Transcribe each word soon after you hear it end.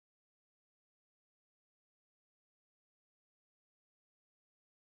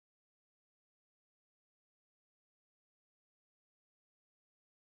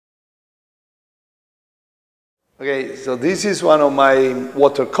Okay, so this is one of my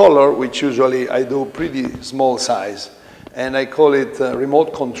watercolor, which usually I do pretty small size. And I call it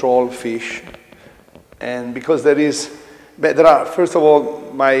remote control fish. And because there are, first of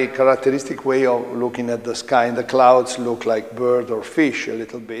all, my characteristic way of looking at the sky, and the clouds look like bird or fish a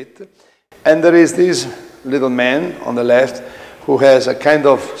little bit. And there is this little man on the left who has a kind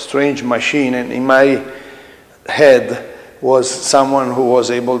of strange machine, and in my head was someone who was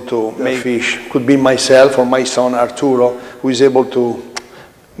able to make fish. Could be myself or my son Arturo, who is able to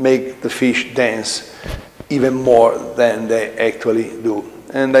make the fish dance even more than they actually do.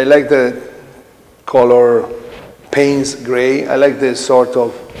 And I like the color Payne's gray. I like this sort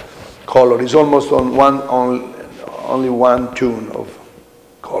of color. It's almost on only one tone of